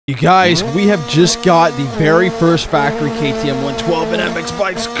You guys, we have just got the very first factory KTM 112 and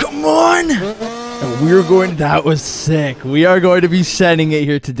Mxbikes. Come on! And we're going, that was sick. We are going to be sending it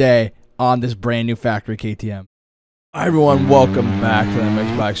here today on this brand new factory KTM. Hi everyone, welcome back to the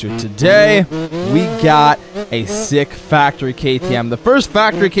Mxbikes here. Today, we got a sick factory KTM. The first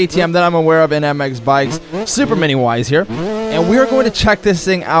factory KTM that I'm aware of in Mxbikes, Supermini wise here. And we are going to check this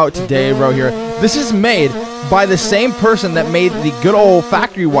thing out today, bro, here. This is made by the same person that made the good old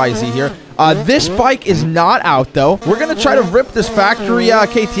factory YZ here. This bike is not out though. We're going to try to rip this factory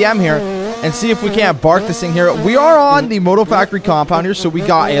KTM here and see if we can't bark this thing here. We are on the Moto factory compound here, so we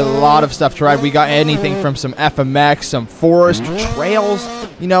got a lot of stuff to ride. We got anything from some FMX, some forest, trails,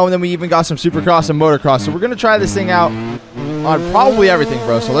 you know, and then we even got some supercross and motocross. So we're going to try this thing out on probably everything,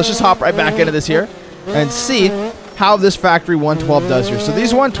 bro. So let's just hop right back into this here and see how this factory 112 does here. So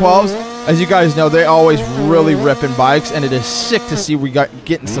these 112s, as you guys know, they always really ripping bikes, and it is sick to see we got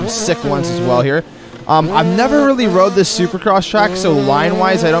getting some sick ones as well here. I've never really rode this supercross track, so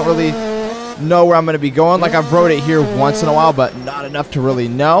line-wise, I don't really know where I'm going to be going. Like, I've rode it here once in a while, but not enough to really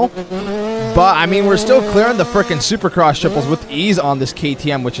know. But, I mean, we're still clearing the frickin' supercross triples with ease on this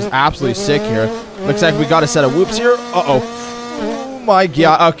KTM, which is absolutely sick here. Looks like we got a set of whoops here. Uh-oh. Oh, my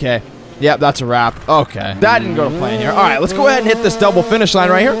God. Okay. Yep, that's a wrap. Okay. That didn't go to plan here. All right, let's go ahead and hit this double finish line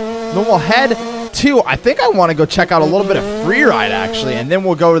right here. Then we'll head to, I think I want to go check out a little bit of free ride, actually, and then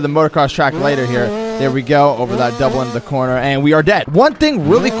we'll go to the motocross track later here. There we go, over that double into the corner, and we are dead. One thing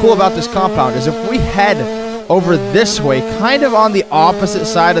really cool about this compound is if we head over this way, kind of on the opposite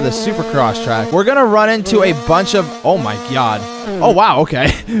side of the supercross track, we're going to run into a bunch of, oh my God. Oh, wow,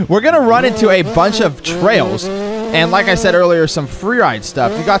 okay. We're going to run into a bunch of trails, and like I said earlier, some free ride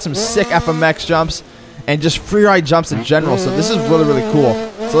stuff. You got some sick FMX jumps, and just free ride jumps in general, so this is really, really cool.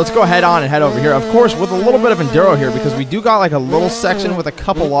 So let's go head on and head over here. Of course, with a little bit of enduro here, because we do got like a little section with a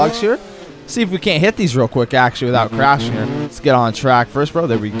couple logs here. See if we can't hit these real quick, actually, without crashing here. Let's get on track first, bro.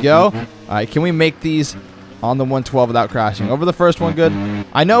 There we go. All right, can we make these on the 112 without crashing? Over the first one, good.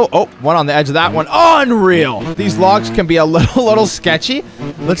 I know. Oh, one on the edge of that one. Unreal. These logs can be a little sketchy.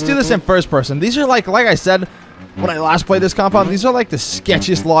 Let's do this in first person. These are like I said, when I last played this compound, these are like the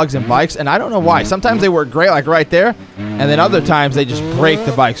sketchiest logs in bikes, and I don't know why. Sometimes they work great, like right there, and then other times they just break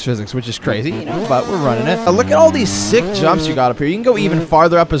the bike's physics, which is crazy, you know, but we're running it. Look at all these sick jumps you got up here. You can go even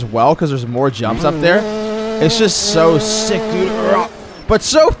farther up as well because there's more jumps up there. It's just so sick, dude. But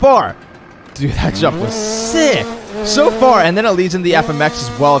so far, dude, that jump was sick. So far, and then it leads into the FMX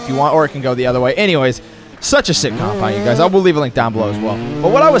as well if you want, or it can go the other way. Anyways, such a sick compound, you guys. I will leave a link down below as well.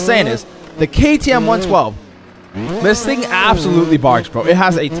 But what I was saying is, the KTM 112, this thing absolutely barks, bro. It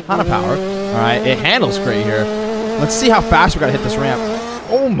has a ton of power. All right, it handles great here. Let's see how fast we gotta hit this ramp.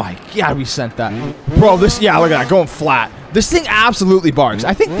 Oh my God, we sent that, bro. This, yeah, look at that, going flat. This thing absolutely barks.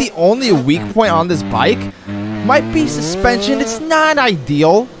 I think the only weak point on this bike might be suspension. It's not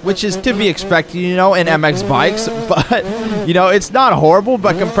ideal, which is to be expected, you know, in MX bikes. But you know, it's not horrible.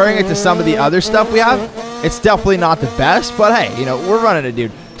 But comparing it to some of the other stuff we have, it's definitely not the best. But hey, you know, we're running it,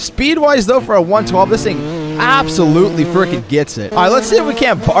 dude. Speed-wise, though, for a 112, this thing absolutely freaking gets it. All right, let's see if we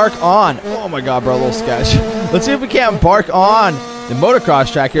can't bark on. Oh, my God, bro, a little sketch. Let's see if we can't bark on the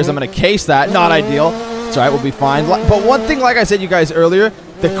motocross track here. So I'm going to case that. Not ideal. It's all right, we'll be fine. But one thing, like I said you guys earlier,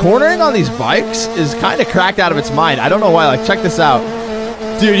 the cornering on these bikes is kind of cracked out of its mind. I don't know why. Like, check this out.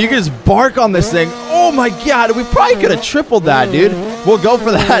 Dude, you can just bark on this thing. Oh, my God. We probably could have tripled that, dude. We'll go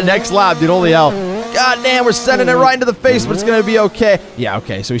for that next lap, dude. Holy hell. God damn, we're sending it right into the face, but it's going to be okay. Yeah,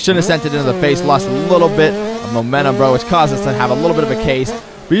 okay, so we shouldn't have sent it into the face. Lost a little bit of momentum, bro, which caused us to have a little bit of a case.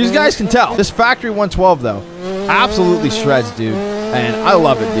 But you guys can tell, this factory 112, though, absolutely shreds, dude. And I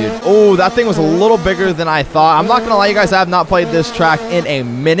love it, dude. Oh, that thing was a little bigger than I thought. I'm not going to lie, you guys, I have not played this track in a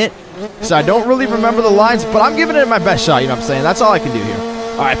minute, so I don't really remember the lines, but I'm giving it my best shot, you know what I'm saying? That's all I can do here.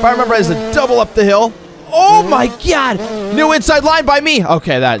 All right, if I remember, it's a double up the hill. Oh, my God. New inside line by me.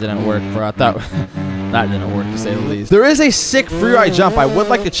 Okay, that didn't work, bro. I thought that didn't work, to say the least. There is a sick free ride jump I would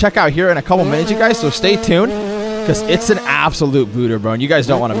like to check out here in a couple minutes, you guys, so stay tuned, because it's an absolute booter, bro, and you guys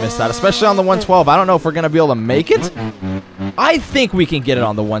don't want to miss that, especially on the 112. I don't know if we're going to be able to make it. I think we can get it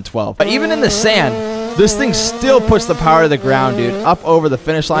on the 112. But even in the sand, this thing still puts the power to the ground, dude. Up over the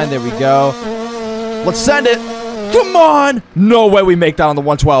finish line. There we go. Let's send it. Come on. No way we make that on the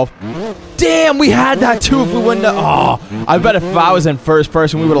 112. Damn, we had that too if we wouldn't have. Oh, I bet if I was in first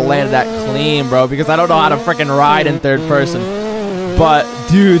person, we would have landed that clean, bro, because I don't know how to freaking ride in third person. But,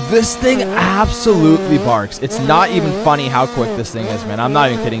 dude, this thing absolutely barks. It's not even funny how quick this thing is, man. I'm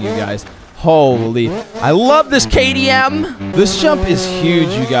not even kidding you guys. Holy. I love this KTM. This jump is huge,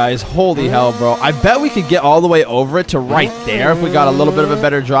 you guys. Holy hell, bro. I bet we could get all the way over it to right there if we got a little bit of a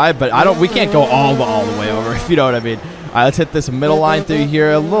better drive, but we can't go all the way over, if you know what I mean. All right, let's hit this middle line through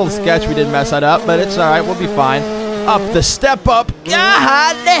here. A little sketch. We did mess that up, but it's all right. We'll be fine. Up the step up.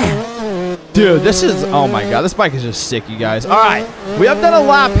 God. Dude, this is, oh my God, this bike is just sick, you guys. All right, we have done a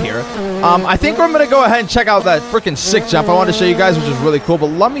lap here. I think we're going to go ahead and check out that freaking sick jump I wanted to show you guys, which is really cool, but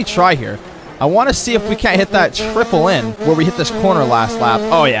let me try here. I want to see if we can't hit that triple in where we hit this corner last lap.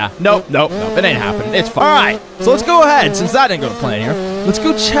 Oh, yeah. Nope. It ain't happening. It's fine. All right, so let's go ahead, since that didn't go to plan here. Let's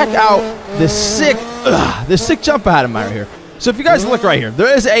go check out this sick jump I had in mind right here. So if you guys look right here,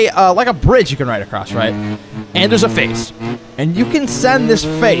 there is a like a bridge you can ride across, right? And there's a face. And you can send this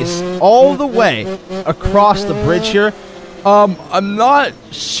face all the way across the bridge here. I'm not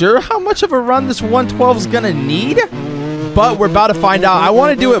sure how much of a run this 112 is going to need, but we're about to find out. I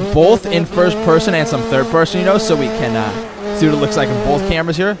want to do it both in first person and some third person, you know, so we can see what it looks like in both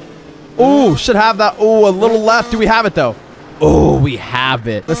cameras here. Ooh, should have that. Ooh, a little left. Do we have it, though? Oh, we have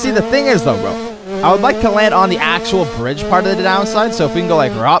it. Let's see, the thing is, though, bro, I would like to land on the actual bridge part of the downside. So if we can go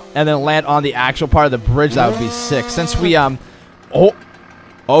like up and then land on the actual part of the bridge, that would be sick. Since we,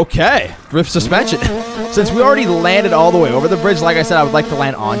 okay, drift suspension. Since we already landed all the way over the bridge, like I said, I would like to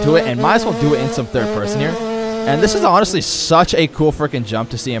land onto it and might as well do it in some third person here. And this is honestly such a cool freaking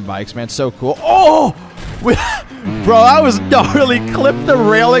jump to see in bikes, man. So cool. Oh, bro, that was gnarly. Clip the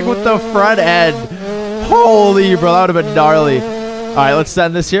railing with the front end. Holy, bro, that would have been gnarly. All right, let's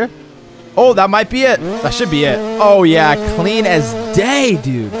send this here. Oh, that might be it. That should be it. Oh, yeah. Clean as day,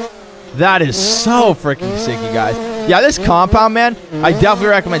 dude. That is so freaking sick, you guys. Yeah, this compound, man, I definitely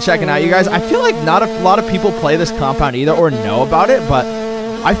recommend checking out, you guys. I feel like not a lot of people play this compound either or know about it, but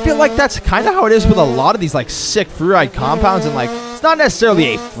I feel like that's kind of how it is with a lot of these, like, sick freeride compounds. And, like, it's not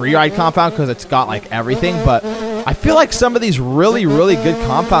necessarily a freeride compound because it's got, like, everything, but I feel like some of these really, really good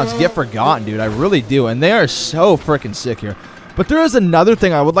compounds get forgotten, dude. I really do, and they are so freaking sick here. But there is another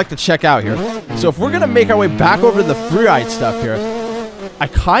thing I would like to check out here. So if we're going to make our way back over to the freeride stuff here, I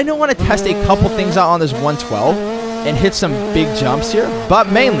kind of want to test a couple things out on this 112 and hit some big jumps here. But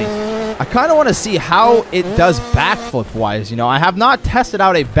mainly, I kind of want to see how it does backflip-wise. You know, I have not tested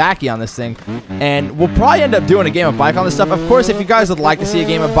out a backy on this thing, and we'll probably end up doing a game of bike on this stuff. Of course, if you guys would like to see a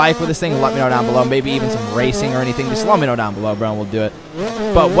game of bike with this thing, let me know down below. Maybe even some racing or anything. Just let me know down below, bro, and we'll do it.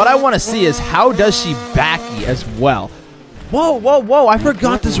 But what I want to see is how does she backy as well. Whoa, I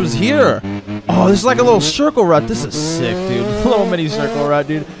forgot this was here. Oh, this is like a little circle rut. This is sick, dude. A little mini circle rut,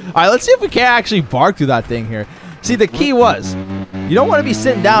 dude. All right, let's see if we can actually bark through that thing here. See, the key was, you don't want to be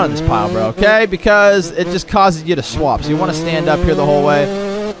sitting down in this pile, bro, okay? Because it just causes you to swap. So you want to stand up here the whole way.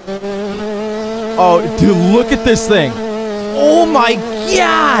 Oh, dude, look at this thing. Oh, my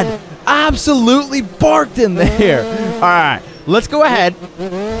God. Absolutely barked in there. All right. Let's go ahead,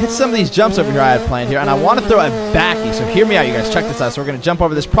 hit some of these jumps over here I had planned here, and I want to throw a backy. So hear me out, you guys. Check this out. So we're going to jump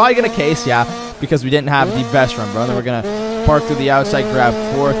over this. Probably going to case, yeah, because we didn't have the best run, bro. And then we're going to park through the outside, grab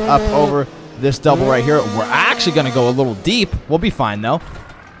fourth, up over this double right here. We're actually going to go a little deep. We'll be fine, though.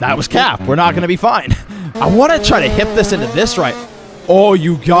 That was cap. We're not going to be fine. I want to try to hit this into this right. Oh,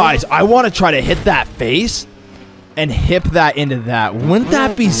 you guys, I want to try to hit that face and hip that into that. Wouldn't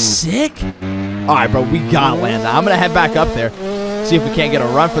that be sick? All right, bro, we got to land that. I'm going to head back up there, see if we can't get a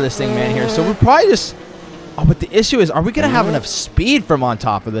run for this thing, man, here. So we're probably just... Oh, but the issue is, are we going to have enough speed from on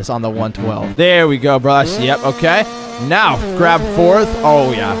top of this on the 112? There we go, bro. Yep, okay. Now, grab fourth.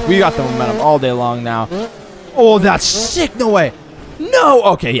 Oh, yeah. We got the momentum all day long now. Oh, that's sick. No way. No.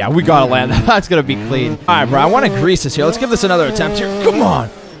 Okay, yeah, we got to land that. That's going to be clean. All right, bro, I want to grease this here. Let's give this another attempt here. Come on.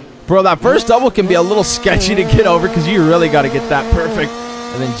 Bro, that first double can be a little sketchy to get over because you really got to get that perfect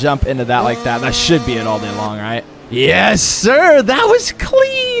and then jump into that like that. That should be it all day long, right? Yes, sir. That was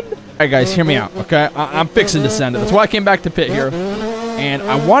clean. All right, guys, hear me out, okay? I'm fixing to send it. That's why I came back to pit here. And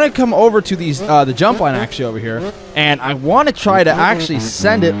I want to come over to these the jump line actually over here. And I want to try to actually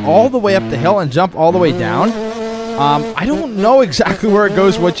send it all the way up the hill and jump all the way down. I don't know exactly where it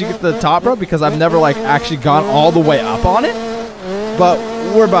goes once you get to the top, bro, because I've never, like, actually gone all the way up on it. But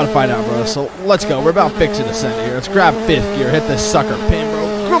we're about to find out, bro. So let's go. We're about fixing to send it here. Let's grab fifth gear. Hit this sucker pin,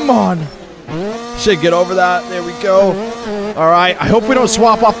 bro. Come on. Should get over that. There we go. All right. I hope we don't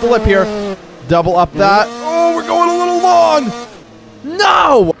swap off the lip here. Double up that. Oh, we're going a little long.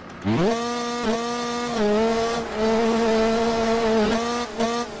 No.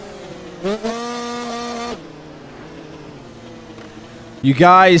 You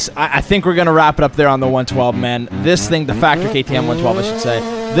guys, I think we're going to wrap it up there on the 112, man. This thing, the factory KTM 112, I should say.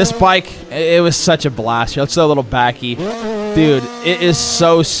 This bike, it was such a blast. Let's throw a little backy. Dude, it is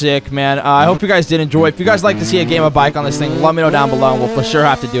so sick, man. I hope you guys did enjoy. If you guys like to see a game of bike on this thing, let me know down below, and we'll for sure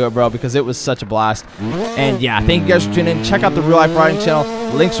have to do it, bro, because it was such a blast. And yeah, thank you guys for tuning in. Check out the Real Life Riding channel.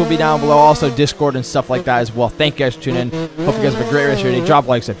 Links will be down below. Also, Discord and stuff like that as well. Thank you guys for tuning in. Hope you guys have a great rest of your day. Drop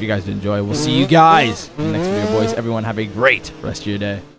likes if you guys did enjoy. We'll see you guys in the next video, boys. Everyone have a great rest of your day.